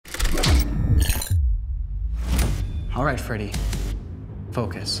All right, Freddie.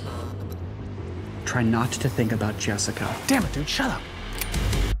 Focus. Try not to think about Jessica. Damn it, dude, shut up.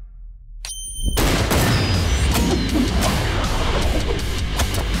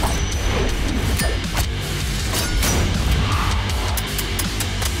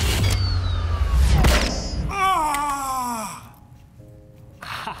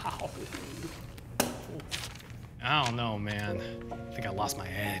 I don't know, man. I think I lost my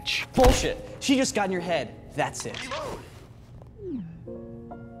edge. Bullshit. She just got in your head. That's it.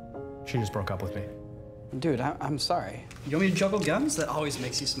 She just broke up with me. Dude, I'm sorry. You want me to juggle guns? That always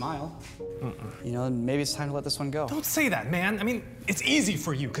makes you smile. You know, maybe it's time to let this one go. Don't say that, man. I mean, it's easy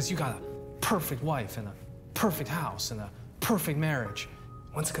for you because you got a perfect wife and a perfect house and a perfect marriage.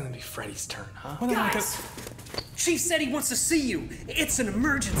 When's it gonna be Freddie's turn, huh? Guys! Chief said he wants to see you. It's an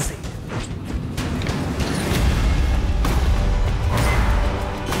emergency.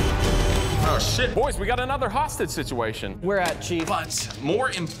 Oh shit, boys, we got another hostage situation. Where at, Chief? But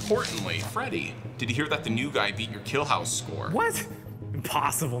more importantly, Freddie, did you hear that the new guy beat your kill house score? What?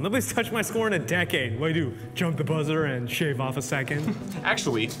 Impossible. Nobody's touched my score in a decade. What do I do? Jump the buzzer and shave off a second?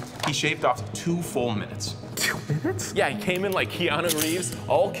 Actually, he shaved off 2 full minutes. 2 minutes? Yeah, he came in like Keanu Reeves,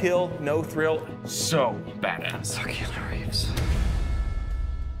 all kill, no thrill. So badass. Oh, Keanu Reeves.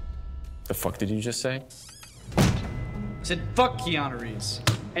 The fuck did you just say? I said, fuck Keanu Reeves.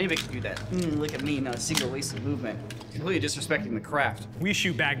 Anybody can do that. Look at me, not a single wasted movement. Completely disrespecting the craft. We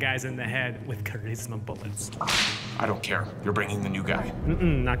shoot bad guys in the head with charisma bullets. I don't care. You're bringing the new guy.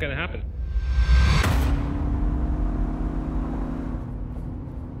 Not gonna happen.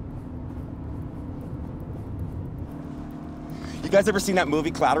 You guys ever seen that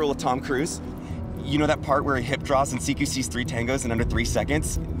movie Collateral with Tom Cruise? You know that part where he hip draws and CQCs 3 tangos in under 3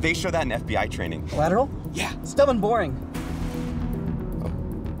 seconds? They show that in FBI training. Collateral? Yeah. It's dumb and boring.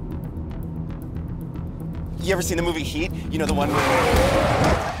 You ever seen the movie Heat? You know the one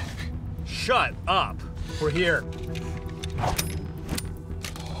where... Shut up. We're here.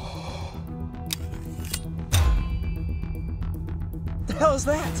 The hell is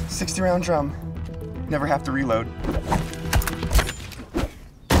that? 60-round drum. Never have to reload.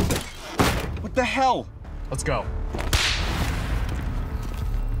 What the hell? Let's go.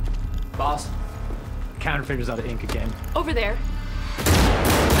 Boss, counterfeiter's out of ink again. Over there.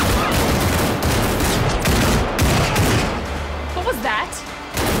 What was that?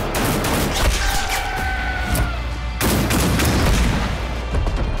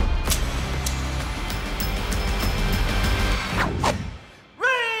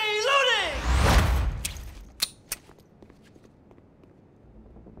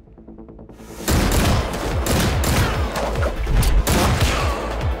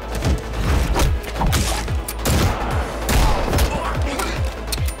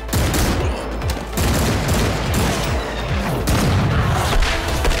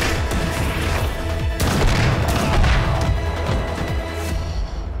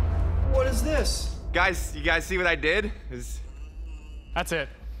 You guys see what I did? That's it.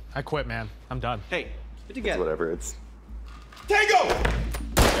 I quit, man. I'm done. Hey, get together. Whatever, it's... Tango!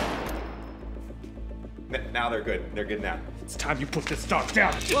 Now they're good. They're good now. It's time you put this dog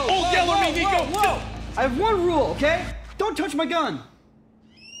down. Whoa, yell at me, Niko! Whoa! I have one rule, okay? Don't touch my gun.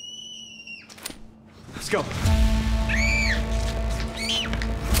 Let's go.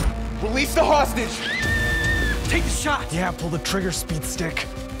 Release the hostage! Take the shot! Yeah, pull the trigger, speed stick.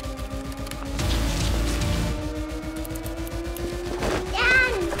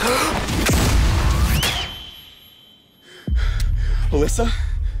 Alyssa?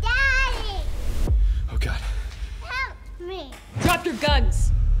 Daddy! Oh, God. Help me! Drop your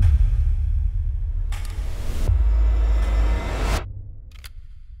guns.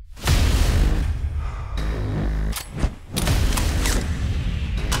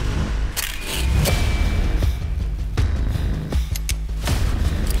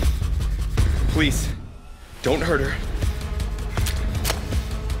 Please, don't hurt her.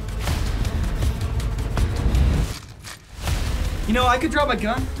 You know, I could drop my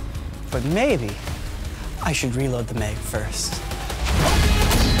gun, but maybe I should reload the mag first.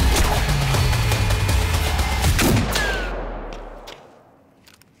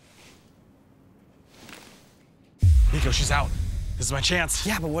 Niko, she's out. This is my chance.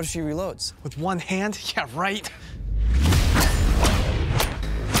 Yeah, but what if she reloads? With one hand? Yeah, right.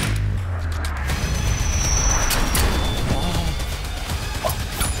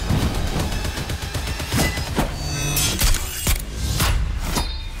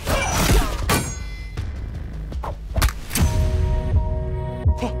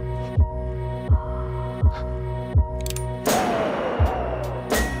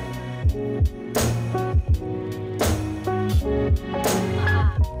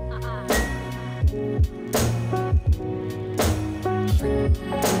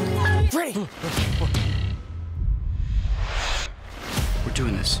 Freddie! We're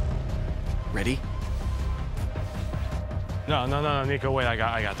doing this. Ready? No, Niko, wait, I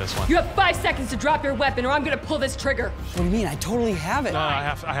got this one. You have 5 seconds to drop your weapon or I'm gonna pull this trigger. What do you mean? I totally have it. No, I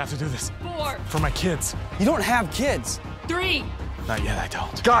have to do this. 4, For my kids. You don't have kids. 3, Not yet, I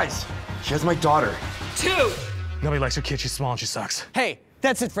don't. Guys, she has my daughter. 2, Nobody likes her kid, she's small and she sucks. Hey,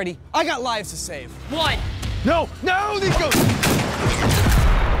 that's it, Freddie. I got lives to save. 1. No, Niko!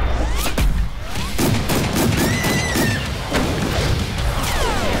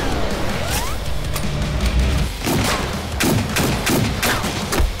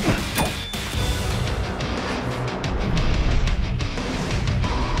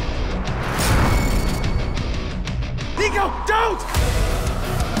 Niko, don't!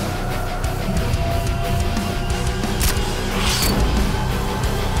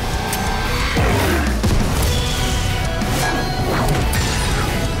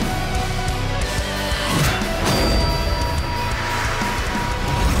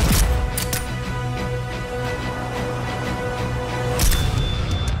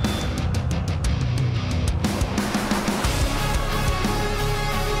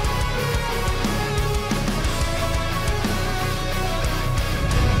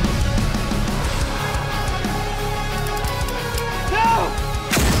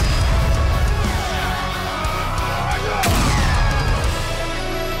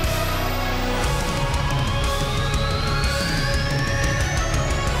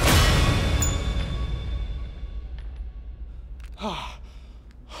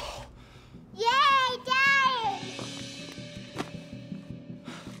 Yay, Daddy!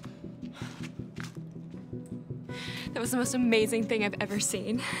 That was the most amazing thing I've ever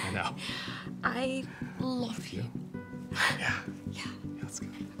seen. I know. I love you. Yeah, let's go.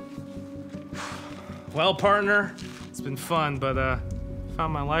 Well, partner, it's been fun, but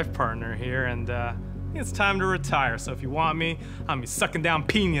found my life partner here, and I think it's time to retire. So if you want me, I'll be sucking down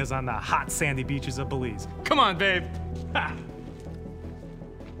piñas on the hot sandy beaches of Belize. Come on, babe. Ha.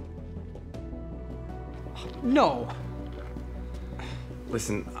 No.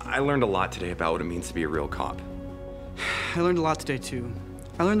 Listen, I learned a lot today about what it means to be a real cop. I learned a lot today, too.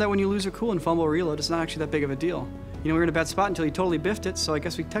 I learned that when you lose your cool and fumble a reload, it's not actually that big of a deal. You know, we were in a bad spot until you totally biffed it, so I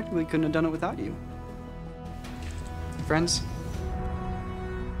guess we technically couldn't have done it without you. Friends?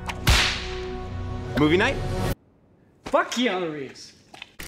 Movie night? Fuck Keanu Reeves!